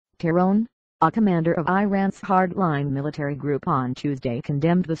Tehran, a commander of Iran's hardline military group on Tuesday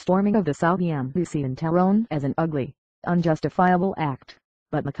condemned the storming of the Saudi embassy in Tehran as an ugly, unjustifiable act,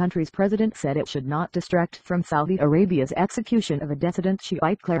 but the country's president said it should not distract from Saudi Arabia's execution of a dissident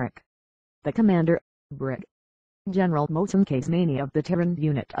Shiite cleric. The commander, Brig. General Mohsen Kazemeini of the Tehran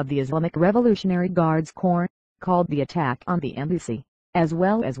unit of the Islamic Revolutionary Guards Corps, called the attack on the embassy, as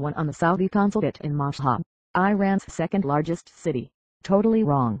well as one on the Saudi Consulate in Mashhad, Iran's second-largest city, totally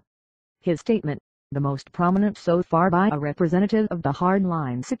wrong. His statement, the most prominent so far by a representative of the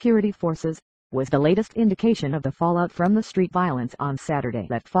hardline security forces, was the latest indication of the fallout from the street violence on Saturday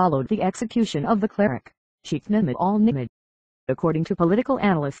that followed the execution of the cleric, Sheikh al-Nimr. According to political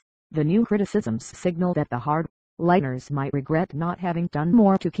analysts, the new criticisms signal that the hardliners might regret not having done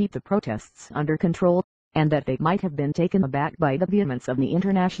more to keep the protests under control, and that they might have been taken aback by the vehemence of the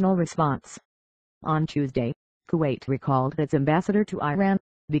international response. On Tuesday, Kuwait recalled its ambassador to Iran,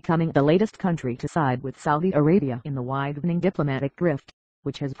 becoming the latest country to side with Saudi Arabia in the widening diplomatic rift,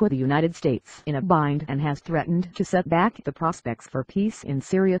 which has put the United States in a bind and has threatened to set back the prospects for peace in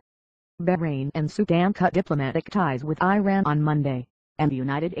Syria. Bahrain and Sudan cut diplomatic ties with Iran on Monday, and the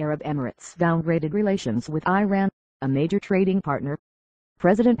United Arab Emirates downgraded relations with Iran, a major trading partner.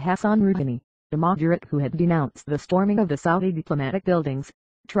 President Hassan Rouhani, the moderate who had denounced the storming of the Saudi diplomatic buildings,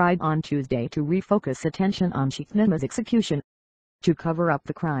 tried on Tuesday to refocus attention on Sheikh Nima's execution. To cover up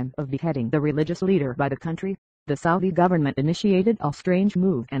the crime of beheading the religious leader by the country, the Saudi government initiated a strange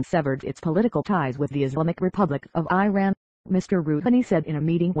move and severed its political ties with the Islamic Republic of Iran, Mr. Rouhani said in a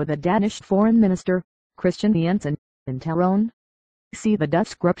meeting with the Danish Foreign Minister, Christian Jensen, in Tehran. See the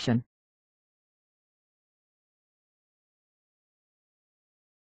description.